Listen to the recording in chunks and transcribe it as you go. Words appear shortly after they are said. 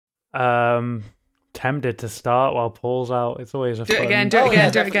Tempted to start while Paul's out. It's always a Do fun. it again, do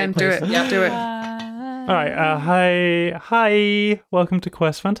it again. Yeah, do it. All right. Hi. Welcome to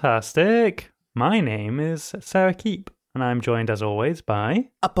Quest Fantastic. My name is Sarah Keep, and I'm joined as always by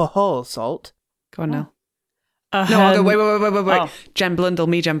Upper Hall, Salt. Go on now. No, wait. Oh. Jen Blundell,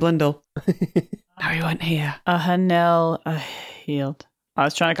 me, Jen Blundell. No, he wasn't here. Hanel healed. I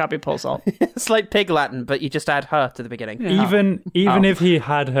was trying to copy Paul Salt. It's like Pig Latin, but you just add her to the beginning. Yeah. Even if he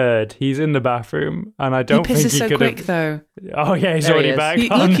had heard, he's in the bathroom, and I don't He think pisses he so could quick, have. though. Oh yeah, he's There already he is. back.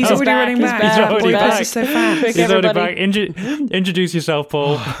 Look, he's already running back. He's already back. Pisses so fast. He's already back. Introduce yourself,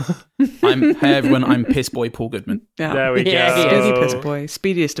 Paul. Hey everyone, I'm Piss Boy Paul Goodman. Yeah. There we Yeah, he go. is. Speedy piss boy.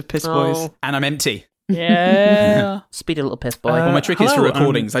 Speediest of piss boys. And I'm empty. Yeah. Speedy little piss boy. Well, my trick is for hello,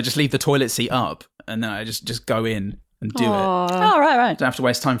 recordings. I just leave the toilet seat up and then I just go in and do it. Oh, right. Don't have to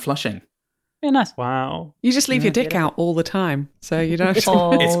waste time flushing. Yeah, nice. Wow. You just leave your dick out all the time, so you don't have to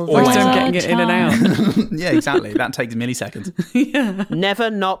All It's the always waste time out. getting it in and out. Yeah, exactly. That takes milliseconds. Yeah. Never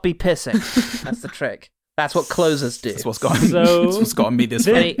not be pissing. That's the trick. That's what closers do. That's what's got, So- that's what's gotten me this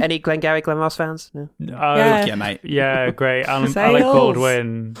far. Any Glengarry Glen Ross fans? No. Yeah. Yeah, mate. Yeah, great. Alec Sales.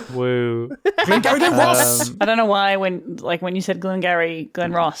 Baldwin. Woo. Glengarry Glen Ross. I don't know why when you said Glengarry,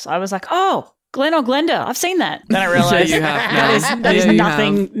 Glen Ross, I was like, oh, Glen or Glenda. I've seen that. Then I realized Yeah, you have that now. is Yeah, you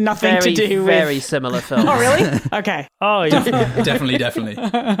nothing Very, to do very with. similar films. Oh, really? Okay. Oh, yeah. Definitely.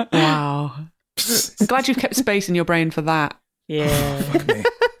 Wow. I'm glad you've kept space in your brain for that. Yeah. Me.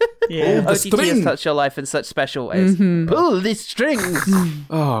 Yeah. OTT string. has touched your life in such special ways. Pull these strings.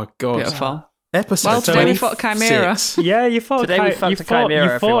 Oh, God. Beautiful. Episode Well, today we fought 26. Chimera. Yeah, you fought. Today we fucked a chimera, You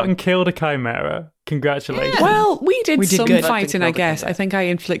fought everyone. and killed a chimera. Congratulations. Well, we did did some good. fighting, I Fucking guess. killed I think I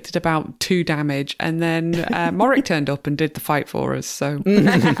inflicted about 2 damage, and then Morik turned up and did the fight for us. So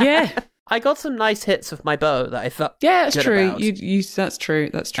Yeah. I got some nice hits with my bow that I felt yeah, that's good true. about. You that's true.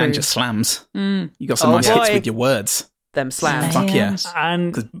 That's true. And just slams. Mm. You got some Oh, nice hits boy. with your words. Them slams. Fuck yeah.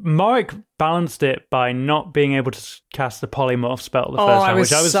 And Morik balanced it by not being able to cast the polymorph spell the Oh, first I time, was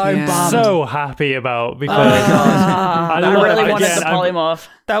which I was so Yeah. bummed. so happy about because I love- really wanted again, the I'm- polymorph.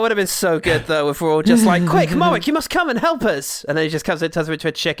 That would have been so good, though, if we're all just like, quick, Morik, you must come and help us. And then he just comes and turns him into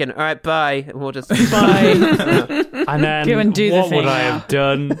a chicken. All right, bye. And we'll just... Bye. And then Go and do the what thing would I now. have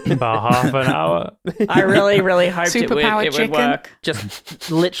done in about half an hour? I really hoped it Superpowered would chicken? work. Just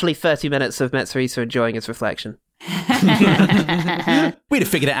literally 30 minutes of Metsurisa enjoying his reflection. We'd have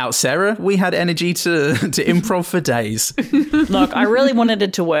figured it out, Sarah. We had energy to improv for days. Look, I really wanted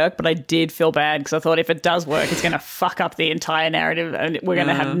it to work, but I did feel bad because I thought if it does work, it's going to fuck up the entire narrative and we're going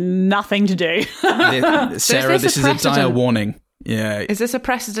to have nothing to do. Sarah, this this a is a dire precedent? warning. Yeah. Is this a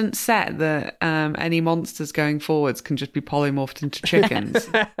precedent set that any monsters going forwards can just be polymorphed into chickens?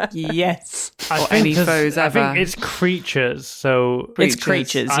 Yes. I Or think any 'cause foes I ever. think it's creatures, so It's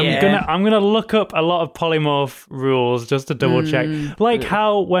creatures, yeah. I'm gonna look up a lot of polymorph rules just to double check. Like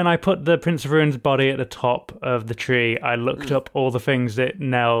how when I put the Prince of Ruin's body at the top of the tree, I looked up all the things that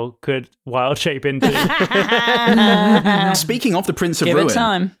Nell could wild shape into. Speaking of the Prince of Give Ruin, it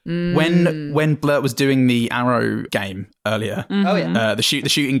time. when Blurt was doing the Arrow game earlier, Oh, yeah. the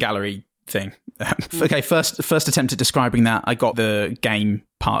shooting gallery thing. Okay, first attempt at describing that, I got the game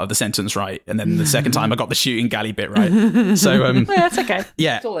part of the sentence right, and then the second time I got the shooting galley bit right. So Yeah, that's okay.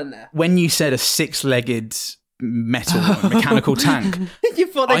 yeah, It's all in there. when you said a 6-legged metal mechanical tank, You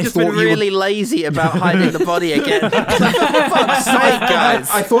thought they'd I just thought been you were- really lazy about hiding the body again. For fuck's sake, guys.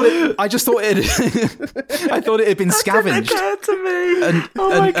 I just thought it I thought it had been scavenged. to me. And, Oh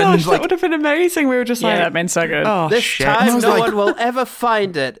my and- gosh, and, that like, would have been amazing. We were just Yeah, like, that'd been so good. oh This shit. I time, was no like- one will ever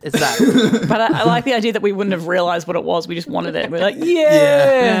find it. Is that? But I like the idea that we wouldn't have realized what it was. We just wanted it. We're like,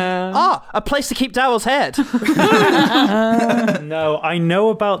 yeah. Ah, a place to keep Dowell's head. No, I know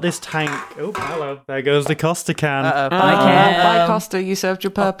about this tank. Oh, hello. There goes the Costa can. Bye, Costa. You served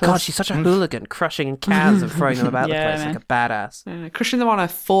your purpose. God, she's such a hooligan, crushing cans and throwing them about Yeah, the place man. like a badass. Crushing them on her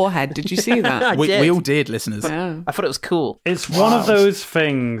forehead. Did you see that? we did. all did, listeners. Yeah. I thought it was cool. It's one of those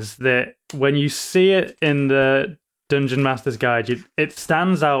things that when you see it in the Dungeon Master's Guide, it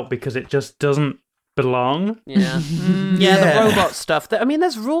stands out because it just doesn't belong. Yeah. Yeah. The robot stuff. I mean,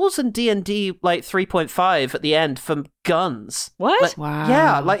 there's rules in D&D like 3.5 at the end for guns. What? Like, Wow.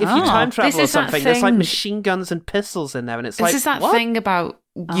 Yeah, like if you Oh. time travel This or is that something, there's like thing- machine guns and pistols in there, and it's This like, is that what? thing about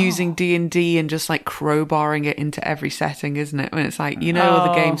using D&D and just like crowbarring it into every setting, isn't it? When it's like,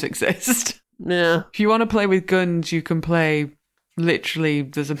 other games exist. Yeah. If you want to play with guns, you can play. Literally,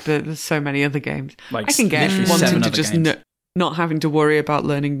 there's so many other games. Like, I can get literally wanting 7 to other just games. not having to worry about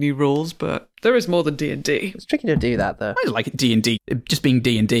learning new rules, but there is more than D&D. It's tricky to do that, though. I like D&D, just being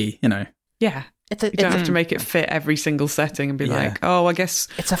D&D, Yeah. It's a, You don't have to make it fit every single setting and be Yeah. like, oh, I guess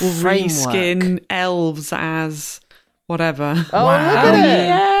It's a we'll framework. reskin elves as whatever. Oh, Wow. look at it.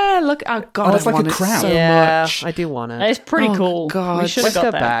 Yeah, look. Oh, God, it's I like a want it crown. so Yeah, much. I do want it. It's pretty Oh, cool. God. We should have Let's got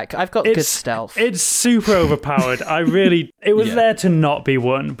go that. back. I've got good stealth. It's super overpowered. It was Yeah. there to not be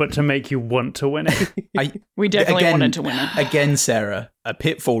won, but to make you want to win it. We definitely Again- wanted to win it. Again, Sarah, a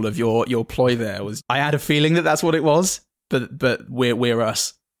pitfall of your ploy there was I had a feeling that that's what it was, but we're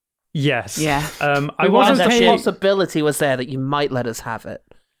us. Yes. Yeah. I We was wanted that The shit. okay. possibility was there that you might let us have it.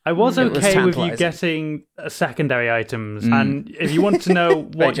 I was It was okay with you tantalising. getting secondary items, and if you want to know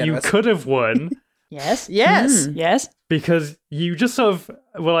what you generous. could have won, Yes. Yes. Yes. because you just sort of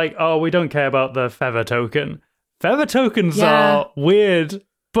were like, "Oh, we don't care about the feather token." Feather tokens Yeah. are weird,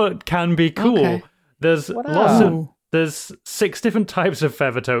 but can be cool. Okay. There's Wow. there's 6 different types of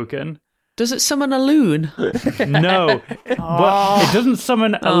feather token. Does it summon a loon? No, but it doesn't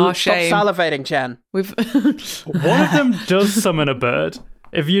summon a. Oh, Stop shame. salivating, Chen. We've One of them does summon a bird.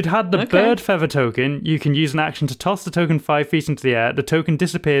 If you'd had the bird feather token, you can use an action to toss the token 5 feet into the air. The token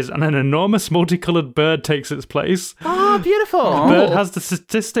disappears, and an enormous multicolored bird takes its place. Oh, beautiful. The bird has the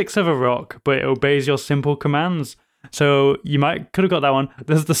statistics of a rock, but it obeys your simple commands. So you could have got that one.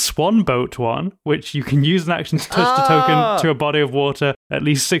 There's the swan boat one, which you can use an action to touch the token to a body of water at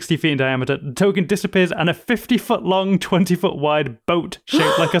least 60 feet in diameter. The token disappears, and a 50-foot long, 20-foot wide boat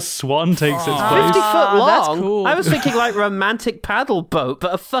shaped like a swan takes its 50 place. foot long. that's cool. I was thinking like romantic paddle boat,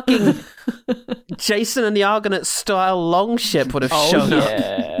 but a fucking Jason and the Argonauts style longship would have shown up.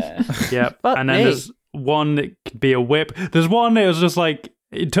 Yeah. Yep. Fuck And then me. there's one that could be a whip. There's one that was just like,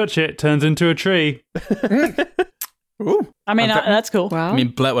 you touch it, turns into a tree. Ooh. I mean, that's cool. well. I mean,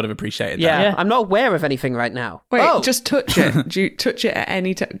 Blurt would have appreciated that. Yeah, Yeah. I'm not aware of anything right now. Wait, Oh, just touch it. Do you touch it at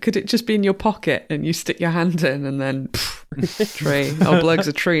any time? Could it just be in your pocket and you stick your hand in and then tree? Oh, Blug's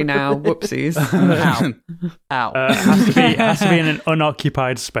a tree now. Whoopsies. ow. It has to be in an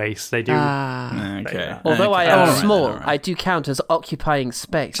unoccupied space. They do. Okay. Although I Okay. am All right, small, all right. I do count as occupying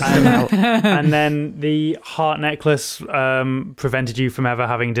space. And then the heart necklace prevented you from ever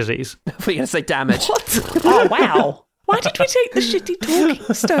having disease. We're going to say damage. Oh, wow. Why did we take the shitty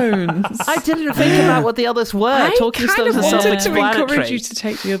talking stones? I didn't think about what the others were. I Talking kind stones of are wanted to self-explanatory. encourage you to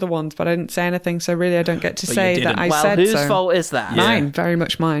take the other ones, but I didn't say anything, so really I don't get to But you say didn't. that I Well, said whose so. fault is that? Yeah. Mine, very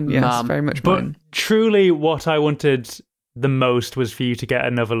much mine. Yes, Mum. very much But mine. truly, what I wanted the most was for you to get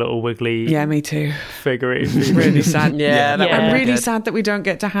another little wiggly Yeah, me too. figurine. Really sad. Yeah, that Yeah. would I'm be really good. sad that we don't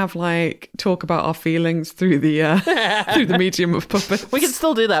get to have talk about our feelings through the through the medium of puppets. We can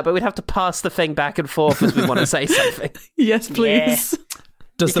still do that, but we'd have to pass the thing back and forth as we want to say something. Yes, please.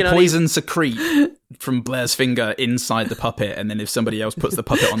 Does You the can only- poison secrete from Blair's finger inside the puppet, and then if somebody else puts the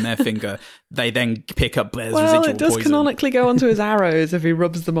puppet on their finger, they then pick up Blair's Well, residual it does poison? canonically go onto his arrows if he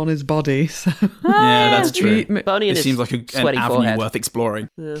rubs them on his body. So Yeah, that's true. But only in It his seems like an sweaty avenue forehead. worth exploring.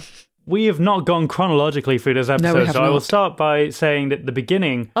 We have not gone chronologically through this episode, have so I will not. start by saying that the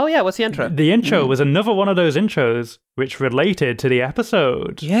beginning, Oh yeah, what's the intro? the intro was another one of those intros which related to the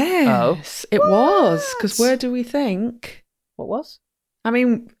episode. yes, it was. Because where do we think? What was? I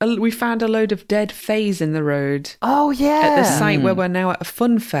mean, we found a load of dead fays in the road Oh yeah. at the site where we're now at a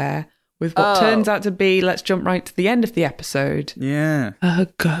fun fair with what Oh. turns out to be, let's jump right to the end of the episode, Yeah. a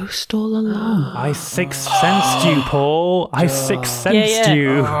ghost all along. I sixth sensed you, Paul. I sixth sensed Yeah.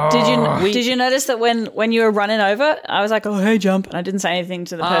 you. Did you notice that when you were running over, I was like, "Oh, hey, jump!" and I didn't say anything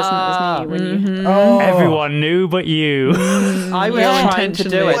to the person that was near you when you. Everyone knew but you. I was Yeah. trying to do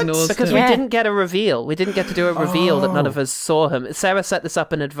Intentionally it ignores because him. we Yeah. didn't get a reveal. We didn't get to do a reveal that none of us saw him. Sarah set this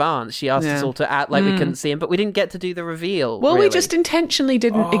up in advance. She asked us Yeah. all to act like we couldn't see him, but we didn't get to do the reveal. Well, really. we just intentionally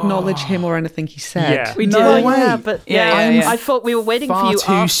didn't acknowledge him or anything he said. Yeah. We No did. way. Yeah, but Yeah. I thought we were waiting for Far you too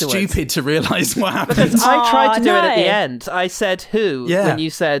afterwards. stupid to realise what happened. I tried to do it at the no. end. I said who Yeah. when you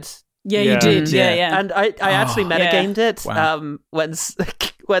said, Yeah, Yeah. you did. Yeah, Yeah. yeah. and I actually metagamed it Wow.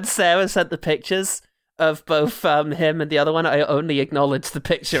 when Sarah sent the pictures of both him and the other one. I only acknowledged the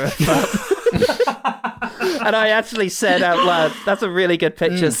picture of and I actually said out loud, "That's a really good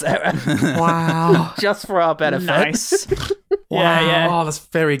picture, Sarah." Wow. Just for our benefit. Nice. Wow. Yeah. Oh, that's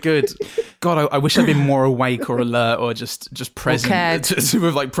very good. God, I wish I'd been more awake or alert or just present cared. to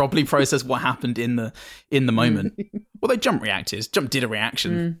have like properly process what happened in the moment. Although Jump did a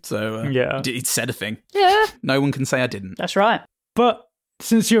reaction, so Yeah. it said a thing. Yeah, No one can say I didn't. that's right. But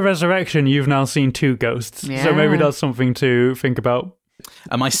since your resurrection, you've now seen 2 ghosts. Yeah. So maybe that's something to think about.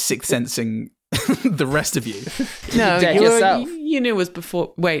 Am I sixth sensing the rest of you? No, dead you yourself. you knew us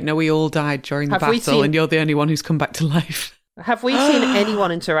before. Wait, no, we all died during the Have we battle, seen- and you're the only one who's come back to life. Have we seen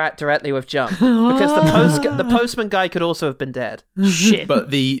anyone interact directly with Jump? Because the postman guy could also have been dead. Shit. But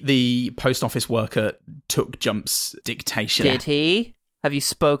the post office worker took Jump's dictation. Did he? Have you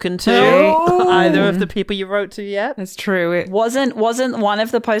spoken to either of the people you wrote to yet? That's true. It Wasn't one of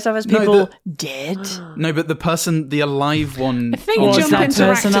the post office No, people dead? No, but the alive one. I think Was Jump that interacted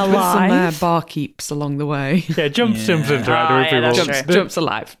with person some alive? barkeeps along the way. Yeah, Jump's interacted Oh, with yeah, that's people. true. Jump's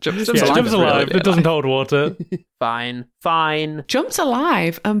alive. Jump's Yeah, alive. Jump's alive. Really It doesn't hold water. Fine. Jump's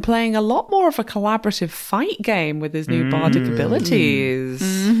alive and playing a lot more of a collaborative fight game with his new bardic abilities.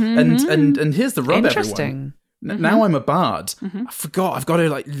 And here's the rub, everyone. Interesting. Now I'm a bard. I forgot. I've got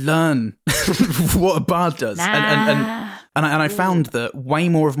to learn what a bard does, and I found that way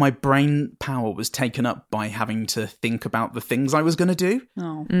more of my brain power was taken up by having to think about the things I was going to do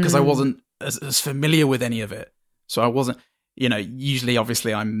because I wasn't as familiar with any of it. So I wasn't. Usually,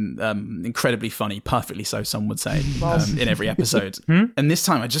 obviously, I'm incredibly funny, perfectly so. Some would say in every episode, and this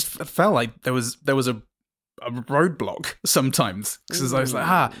time I just felt like there was a roadblock sometimes because I was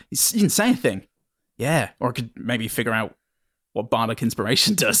like, you didn't say anything. Yeah, or I could maybe figure out what bardic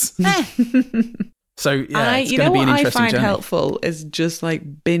inspiration does. So yeah, it's going to be an interesting I find journey. helpful is just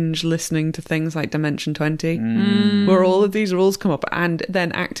like binge listening to things like Dimension 20, where all of these rules come up, and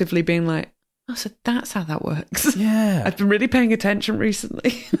then actively being like, oh, so that's how that works. Yeah, I've been really paying attention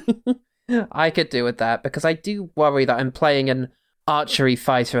recently. I could do with that because I do worry that I'm playing an archery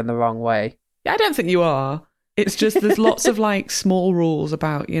fighter in the wrong way. I don't think you are. It's just there's lots of like small rules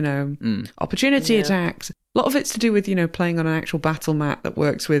about, opportunity attacks. A lot of it's to do with, playing on an actual battle map that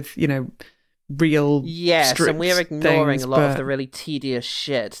works with, real Yes, strict and we're ignoring things, a lot of but- the really tedious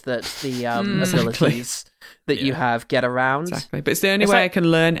shit that the abilities that you have get around. Exactly. But it's the only It's way like- I can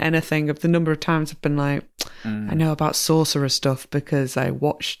learn anything of the number of times I've been like, I know about sorcerer stuff because I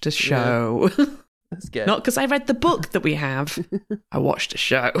watched a show. That's good. Not because I read the book that we have. I watched a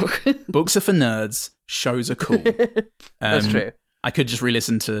show. books are for nerds. Shows are cool. That's true. I could just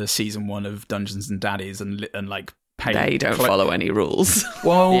re-listen to season 1 of Dungeons and Daddies and like pay. They don't follow any rules.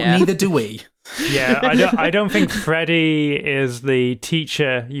 Well, Yeah. neither do we. Yeah, I don't think Freddie is the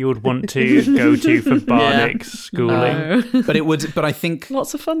teacher you would want to go to for bardic schooling. No. But I think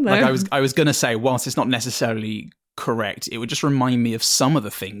Lots of fun though. like I was going to say, whilst it's not necessarily correct, it would just remind me of some of the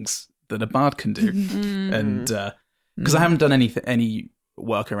things that a bard can do, and because I haven't done any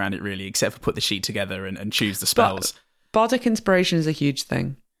work around it really, except for put the sheet together and choose the spells. Bardic inspiration is a huge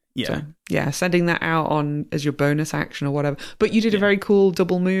thing. Yeah. So, yeah, sending that out on as your bonus action or whatever. But you did a very cool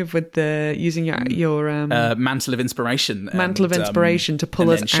double move with the using your Mantle of Inspiration. Mantle of Inspiration to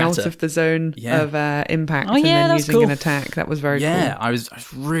pull and us then out Shatter. of the zone of impact Oh, and yeah, then that's using cool. an attack. That was very Yeah, cool. I was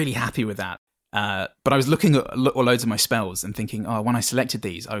really happy with that. But I was looking at loads of my spells and thinking, when I selected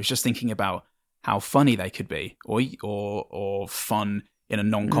these, I was just thinking about how funny they could be, or fun in a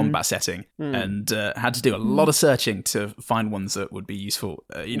non-combat setting, and had to do a lot of searching to find ones that would be useful.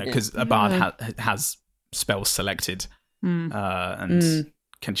 Because a bard has spells selected and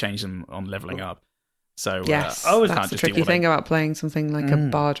can change them on leveling up. So Yes, I that's can't the just do tricky what I- thing about playing something like a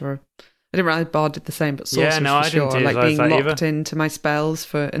bard or I didn't realize bard did the same, but sorcerers no, I for didn't sure. Like realise being that either. locked into my spells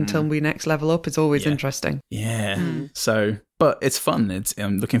for until we next level up is always Yeah. interesting. Yeah. So, but it's fun.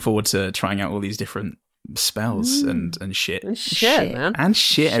 I'm looking forward to trying out all these different spells and shit. And shit, man. And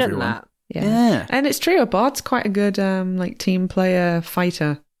shit, Shit, everyone. Matt. Yeah. And it's true, a bard's quite a good like team player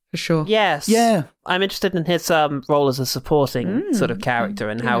fighter for sure. Yes. Yeah. I'm interested in his role as a supporting sort of character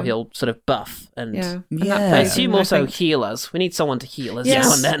and how he'll sort of buff and Yeah. And Yeah. that I plays- assume and I also think- heal us. We need someone to heal us Yes.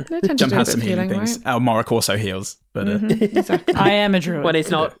 now and then. They tend to Jump do a has bit some of healing things. right? Morik also heals, but Exactly. I am a druid. When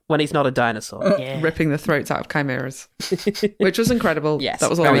he's not a dinosaur. Ripping the throats out of chimeras, which was incredible. Yes, that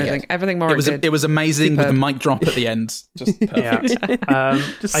was all very amazing. good. Everything Morik did. it was amazing with the Superb. mic drop at the end. Just perfect. Yeah.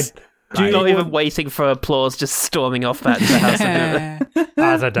 I Not even waiting for applause, just storming off back to the house.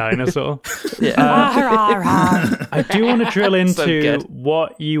 as a dinosaur. Ah, I do want to drill into good.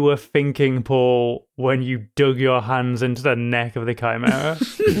 what you were thinking, Paul, when you dug your hands into the neck of the chimera.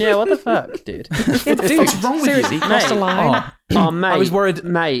 Yeah, what the fuck, dude? What's wrong with Seriously, you? crossed a line. Oh, mate. I was worried,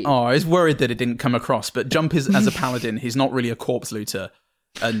 mate. I was worried that it didn't come across. But Jump is as a paladin, he's not really a corpse looter,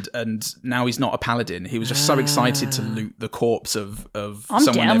 and now he's not a paladin. He was just so excited to loot the corpse of I'm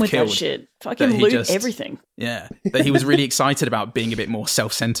someone down they've with killed. that shit. that Fucking he loot just- everything. Yeah, that he was really excited about being a bit more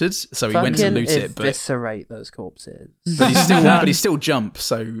self-centered, so he went to Fucking loot it. But eviscerate those corpses. he's still Jump.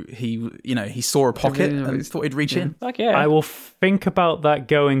 So he saw a pocket really and nice. thought he'd reach in. Fuck yeah. I will think about that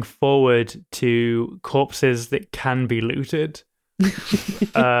going forward to corpses that can be looted.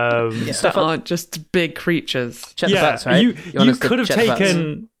 That aren't just big creatures. Check the butts, right? you want us to could have check the butts?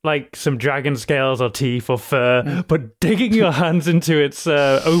 taken like some dragon scales or teeth or fur, but digging your hands into its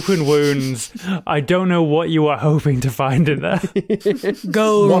open wounds, I don't know what you were hoping to find in there.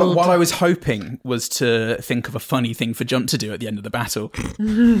 Gold. What I was hoping was to think of a funny thing for Jump to do at the end of the battle.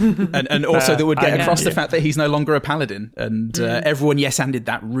 and also that would get across the fact that he's no longer a paladin. And everyone yes-anded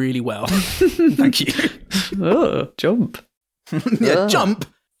that really well. Thank you. Oh, Jump. Yeah, Jump.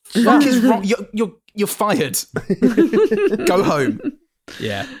 Fuck is wrong? You're fired. Go home.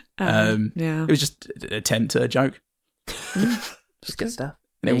 Yeah. Yeah. It was just an attempt at a joke. Just good stuff.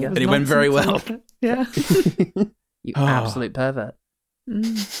 And it went very well. Yeah. You absolute pervert.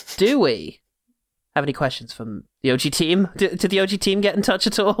 Do we have any questions from the OG team? Did the OG team get in touch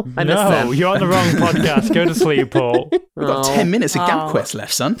at all? I missed No, them. you're on the wrong podcast. Go to sleep, Paul. We've got 10 minutes of Gab Quest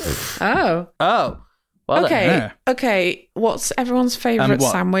left, son. Oh. Oh. Well, Okay. Yeah. Okay. What's everyone's favourite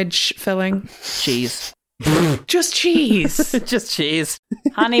what? sandwich filling? cheese. Just cheese. Just cheese.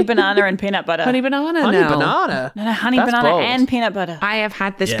 Honey, banana, and peanut butter. Honey banana. Honey Nell. banana. No, honey, That's banana, bold. and peanut butter. I have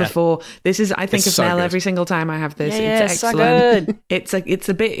had this Yeah. before. This is I think It's of so Nell good. every single time I have this. Yeah, it's so excellent. good. It's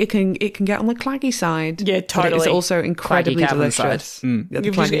a bit it can get on the claggy side. Yeah, But it's totally. also incredibly cavern side. delicious. Yeah, the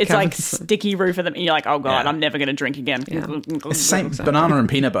You've just- claggy it's like cavern side. sticky roof of them. And you're like, oh god, Yeah. I'm never going to drink again. It's the same banana and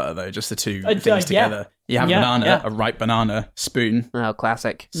peanut butter, though, just the two things yeah. together. You have Yeah, banana, yeah. a ripe banana, spoon, Oh,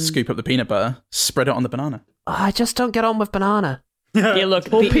 classic. scoop up the peanut butter, spread it on the banana. Oh, I just don't get on with banana. Yeah, look,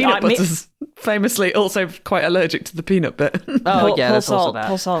 Well, the- peanut I- me- butter's famously also quite allergic to the peanut bit. Oh, Paul, yeah, Paul that's also Salt, that.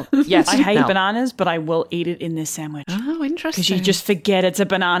 Paul Salt. Yes, I hate no. bananas, but I will eat it in this sandwich. Oh, interesting. Because you just forget it's a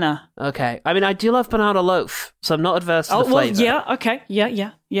banana. Okay. I mean, I do love banana loaf, so I'm not adverse to Oh, the well, flavour. yeah, okay. Yeah.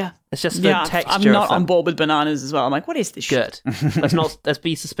 It's just the Yeah, texture. I'm not of them. on board with bananas as well. I'm like, what is this shit? Good. Let's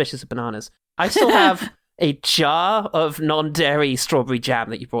be suspicious of bananas. I still have a jar of non-dairy strawberry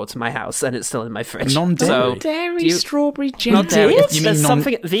jam that you brought to my house, and it's still in my fridge. Non-dairy? So, dairy do you- strawberry jam. non-dairy. You mean There's non-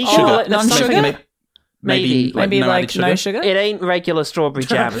 something vegan. Oh, there's non-sugar? something- Maybe Maybe no like added no sugar? It ain't regular strawberry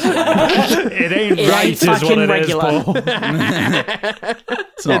jam. Is it? It ain't It right, ain't is what fucking it is, regular. Paul.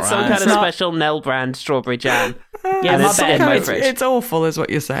 It's not It's some right. kind of not- special Nell brand strawberry jam. Yeah, And my it's bad. in my it's, fridge. it's awful, is what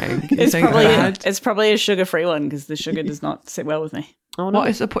you're saying. You're It's saying probably bad. a sugar-free one because the sugar does not sit well with me. Oh, no. What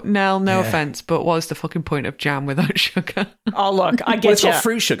is the point? Nell, no Yeah. offense, but what is the fucking point of jam without sugar? Oh look, I Well, get it's you. got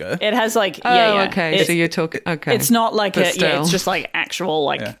fruit sugar. It has like Oh, yeah. okay. It- So you're talking. Okay. it's not like But a still. it's just like actual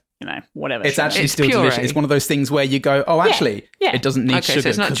like Yeah. whatever. It's sugar. actually It's still puree. delicious. It's one of those things where you go, oh, actually, yeah. it doesn't need okay. sugar So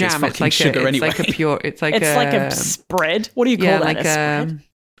it's not 'cause jam. fucking It's like sugar a, it's anyway. like a pure. It's like it's like a spread. What do you call yeah, that? like a spread?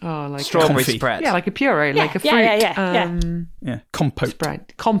 like Strawberry Comfy. spread. yeah, like a puree, like a fruit. yeah. Yeah, compote.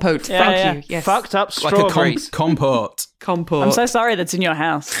 Spread compote. Yeah, Thank yeah. you. Yes. Fucked up Like a strawberries. compote. Compote. I'm so sorry that's in your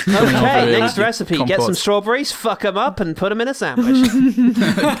house. Okay, Yeah. next recipe. Get Compote. some strawberries, fuck them up, and put them in a sandwich.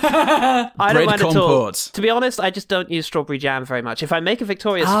 I don't Bread mind at all. compote. To be honest, I just don't use strawberry jam very much. If I make a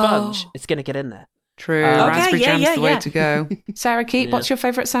Victoria sponge, it's going to get in there. True. Okay, Raspberry yeah, jam's yeah, the way yeah. to go. Sarah Keat, what's your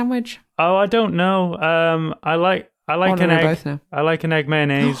favourite sandwich? Oh, I don't know. I like Oh, an no, egg. both now. I like an egg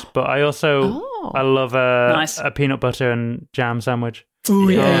mayonnaise, but I also Oh. I love Nice. a peanut butter and jam sandwich. Oh,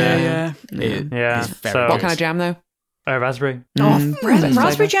 yeah. It Yeah, is very so- What good. kind of jam though? Raspberry. Mm, best Raspberry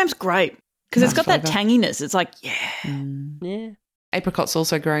flavour. jam's great because it's Nice got that flavour. tanginess. It's like Yeah. Apricot's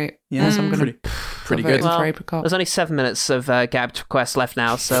also great. Yeah, So I'm gonna pretty vote good. for apricot. There's only 7 minutes of Gab quest left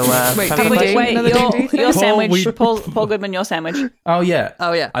now, so... Wait, time do for you- questions. wait, another your, D&D thing? your Paul, sandwich, we- Paul Goodman, your sandwich. Oh, yeah.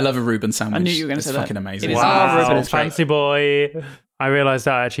 Oh, yeah. I love a Reuben sandwich. I knew you were gonna It's say that. fucking amazing. It is. Wow, Reuben is great. fancy boy. I realised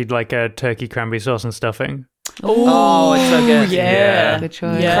that I actually like a turkey cranberry sauce and stuffing. Oh, it's so good. Yeah. Good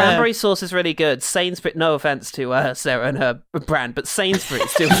choice. Yeah. Cranberry sauce is really good. Sainsbury, no offense to Sarah and her brand, but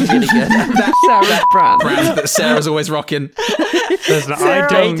Sainsbury's do really good. Sarah's brand. Brand that Sarah's always rocking. Listen, I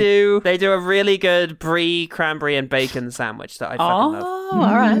They don't. do a really good brie, cranberry, and bacon sandwich that I fucking love. Oh, all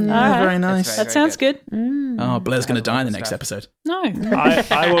right, all right. Very nice. That's That very sounds good. Oh, Blair's going to die in the next episode. No.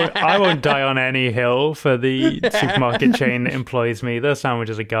 I won't die on any hill for the supermarket chain that employs me. Their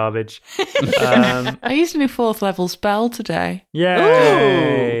sandwiches are garbage. I used a new 4th level spell today.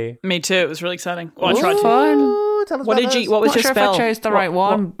 Yay! Me too. It was really exciting. Well, I tried to. Fun. Ooh, tell us What about did those. you? What was Not your sure spell? if I chose the right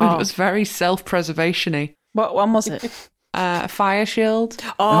one. What, It was very self-preservation-y. what one was it? Fire shield.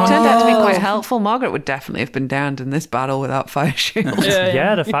 Oh, Turned out to be quite helpful. Margaret would definitely have been downed in this battle without fire shield.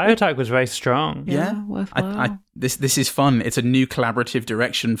 Yeah, the fire attack was very strong. Yeah, worthwhile. this is fun. It's a new collaborative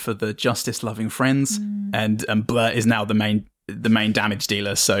direction for the justice-loving friends, and Blair is now the main damage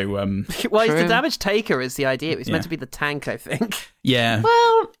dealer. So Well, he's the True. damage taker is the idea. He's Yeah. meant to be the tank, I think. yeah,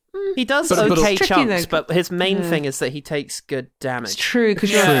 Well, He does But okay it's tricky, chunks, though. but his main thing is that he takes good damage. It's true,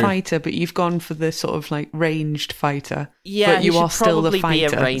 because you're True. a fighter, but you've gone for the sort of like ranged fighter. Yeah, but you he are should still the probably be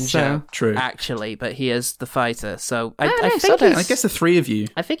fighter. a ranger. So. True. Actually, but he is the fighter, so I no, think so do- I guess the three of you.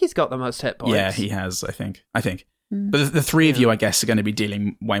 I think he's got the most hit points. Yeah, he has. I think. But the three of you, I guess, are going to be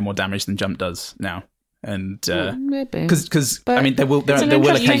dealing way more damage than Jump does now. And Maybe. because But I mean, there will it's an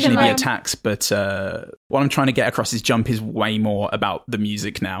interesting occasionally be thing. attacks, but what I'm trying to get across is Jump is way more about the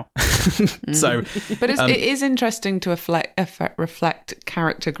music now. So, But it is interesting to reflect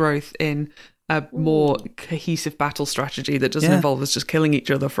character growth in a more cohesive battle strategy that doesn't Yeah. involve us just killing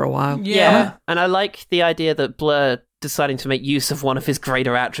each other for a while. Yeah, and I like the idea that Blur deciding to make use of one of his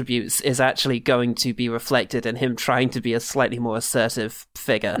greater attributes is actually going to be reflected in him trying to be a slightly more assertive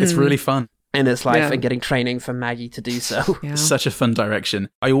figure it's really fun. in his life Yeah. and getting training from Maggie to do so. Yeah. Such a fun direction.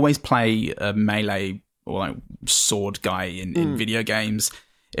 I always play a melee or like sword guy in video games.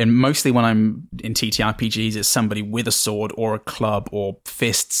 And mostly when I'm in TTRPGs, it's somebody with a sword or a club or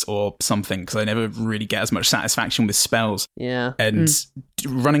fists or something, because I never really get as much satisfaction with spells. Yeah. And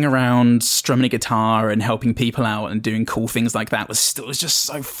running around, strumming a guitar and helping people out and doing cool things like that was just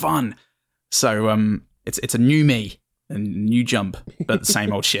so fun. So it's a new me and new Jump, but the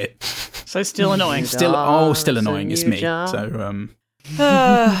same old shit. So still annoying. Still annoying. It's new me. Jump. So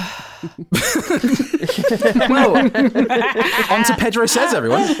well, on to Pedro Says,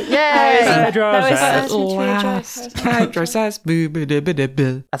 everyone. Yay! Pedro says. Last Pedro says,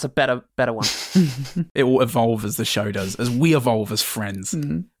 boo-ba-da-ba-da-ba. That's a better one. It will evolve as the show does, as we evolve as friends.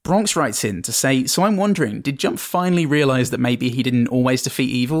 Bronx writes in to say, so I'm wondering, did Jump finally realise that maybe he didn't always defeat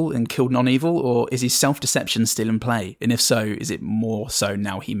evil and killed non-evil, or is his self-deception still in play? And if so, is it more so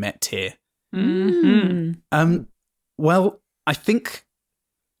now he met Tyr? Well, I think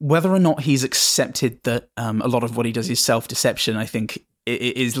whether or not he's accepted that a lot of what he does is self-deception, I think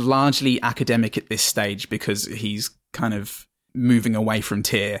it is largely academic at this stage, because he's kind of moving away from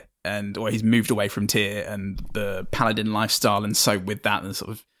Tyr, or he's moved away from Tyr and the paladin lifestyle, and so with that, the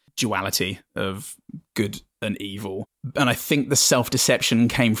sort of duality of good and evil. And I think the self-deception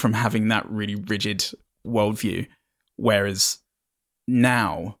came from having that really rigid worldview, whereas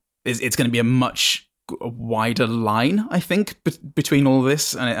now it's going to be a much wider line, I think, between all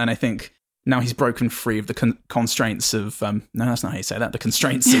this, and I think now he's broken free of the constraints of no, that's not how you say that. The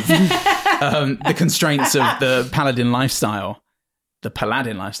constraints of the paladin lifestyle. The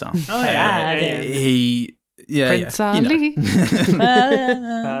paladin lifestyle. Oh yeah, Prince Ali.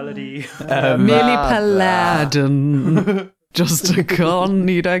 Paladin. Merely paladin. Just a con,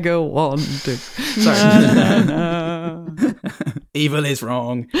 need I go on to... Sorry. Evil is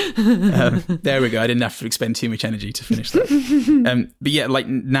wrong. There we go. I didn't have to expend too much energy to finish that. But yeah, like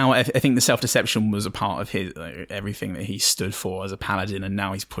now I think the self-deception was a part of his everything that he stood for as a paladin, and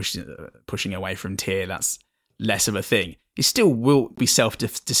now he's pushing away from Tyr. That's less of a thing. He still will be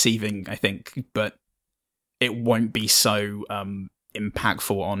self-deceiving, I think, but it won't be so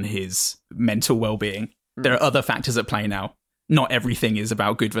impactful on his mental well-being. There are other factors at play now. Not everything is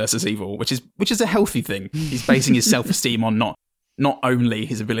about good versus evil, which is a healthy thing. He's basing his self-esteem on not only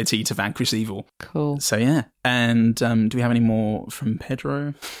his ability to vanquish evil. Cool. So yeah. And do we have any more from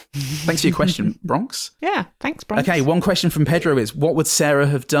Pedro? Thanks for your question, Bronx. Yeah, thanks, Bronx. Okay, one question from Pedro is, what would Sarah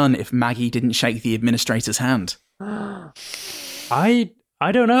have done if Maggie didn't shake the administrator's hand? I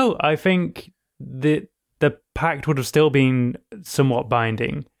don't know. I think the pact would have still been somewhat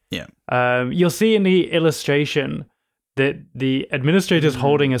binding. Yeah. You'll see in the illustration that the administrator's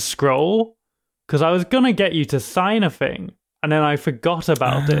holding a scroll, because I was going to get you to sign a thing, and then I forgot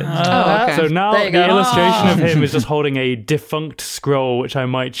about it. Oh, okay. So now There you the go. illustration of him is just holding a defunct scroll, which I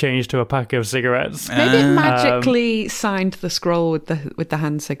might change to a pack of cigarettes. Maybe it magically signed the scroll with the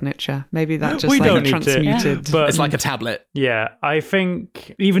hand signature. Maybe that just We like don't need to. transmuted. But It's like a tablet. yeah, I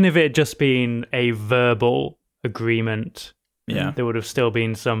think even if it had just been a verbal agreement, Yeah. there would have still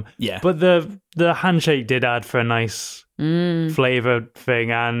been some. Yeah. But the handshake did add for a nice flavor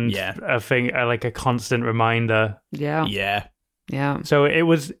thing, and Yeah. a thing like a constant reminder. Yeah. Yeah. Yeah. So it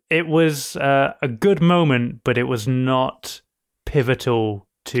was a good moment, but it was not pivotal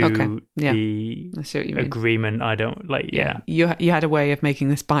to Okay, yeah. the I see what you mean. agreement. I don't like. Yeah. You had a way of making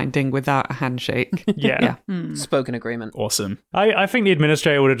this binding without a handshake. Yeah. Spoken agreement. Awesome. I think the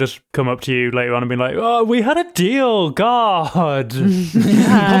administrator would have just come up to you later on and been like, "Oh, we had a deal, God! I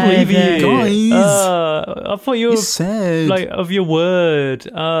can't believe you, Guys. I thought you were said. like of your word.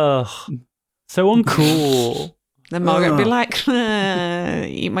 Ugh, so uncool." Then Margaret would be like,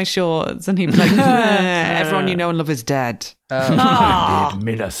 eat my shorts. And he'd be like, everyone you know and love is dead. The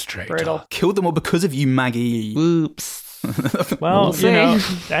administrator. Brutal. Killed them all because of you, Maggie. Oops. Well, We'll you know,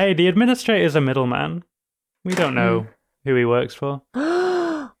 see. hey, the administrator's a middleman. We don't know who he works for.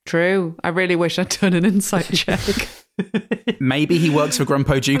 True. I really wish I'd done an insight check. Maybe he works for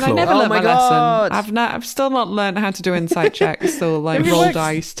Grumpo I Duclaw. never Oh learned my my God. lesson. I've still not learned how to do insight checks or like If he roll works-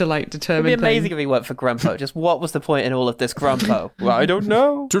 dice to like It'd be determine amazing things. if he worked for Grumpo. Just what was the point in all of this Grumpo? Well, I don't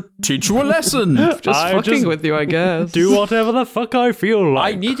know. To teach you a lesson. Just I fucking just with you, I guess. Do whatever the fuck I feel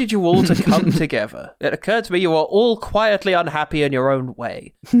I like. needed you all to come together. It occurred to me you were all quietly unhappy in your own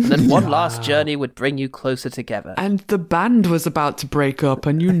way. And then one last journey would bring you closer together. And the band was about to break up,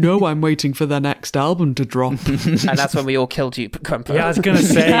 and you know I'm waiting for their next album to drop. And that's when we all killed you, Grumpo. Yeah, I was going to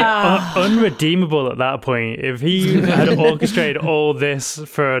say, unredeemable at that point. If he had orchestrated all this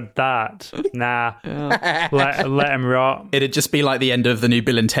for that, nah. Let him rot. It'd just be like the end of the new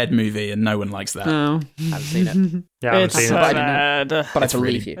Bill and Ted movie, and no one likes that. Oh. I haven't seen it. Yeah, I haven't It's seen so it. bad. But I It's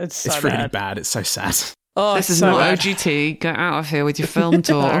believe really- you. It's so It's really bad. bad. It's so sad. Oh, This is so not bad. OGT. Get out of here with your film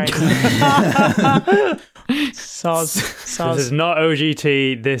talk. Soz. This is not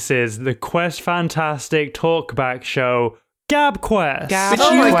OGT. This is the Quest Fantastic Talkback Show, Gab Quest. Gab Which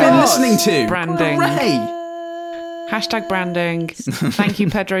Oh you've my been God. listening to. Branding. Hooray! Hashtag branding. Thank you,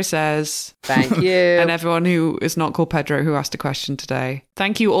 Pedro Says. Thank you. And everyone who is not called Pedro who asked a question today.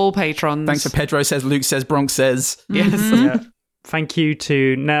 Thank you, all patrons. Thanks for Pedro says, Luke says, Bronx says. Yes. Yeah. Thank you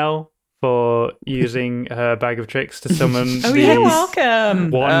to Nell for using her bag of tricks to summon Oh, the you're welcome.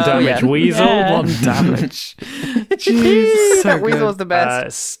 one Oh, damage yeah. weasel. Yeah. One damage. Jeez, so That weasel good. was the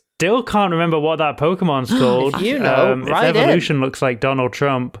best. Still can't remember what that Pokemon's called. You know, its right evolution looks like Donald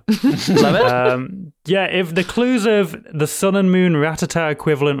Trump. Love it. Yeah, if the clues of the Sun and Moon Rattata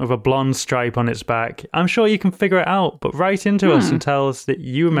equivalent of a blonde stripe on its back, I'm sure you can figure it out. But write into us and tell us that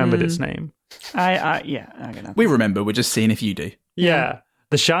you remembered its name. I gonna. We remember, we're just seeing if you do. Yeah,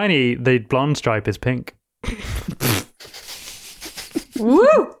 the blonde stripe is pink.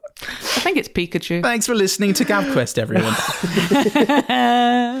 Woo! I think it's Pikachu. Thanks for listening to GabQuest, everyone.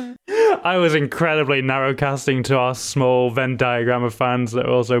 I was incredibly narrowcasting to our small Venn diagram of fans that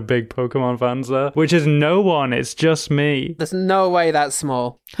are also big Pokemon fans there, which is no one, it's just me. There's no way that's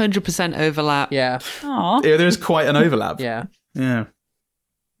small. 100% overlap. Yeah. Aw. Yeah, there's quite an overlap. Yeah. Yeah.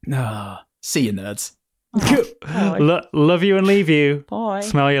 Ah, see you, nerds. Love you and leave you. Boy.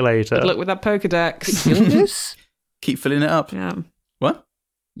 Smell you later. Good luck with that Pokedex. Young Goose? Keep filling it up. Yeah. What?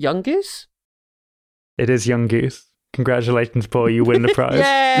 Young Goose? It is Young Goose. Congratulations, Paul. You win the prize.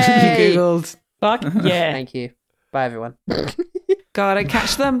 Yay! Googled. Fuck yeah. Thank you. Bye, everyone. Gotta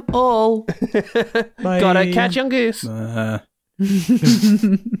catch them all. Gotta catch Young Goose. Ha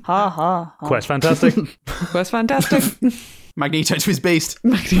ha. ha. Quest fantastic. Was fantastic. Magneto to his beast.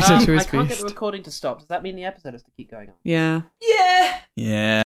 Magneto to I his can't get beast. the recording to stop. Does that mean the episode has to keep going on? Yeah. Yeah.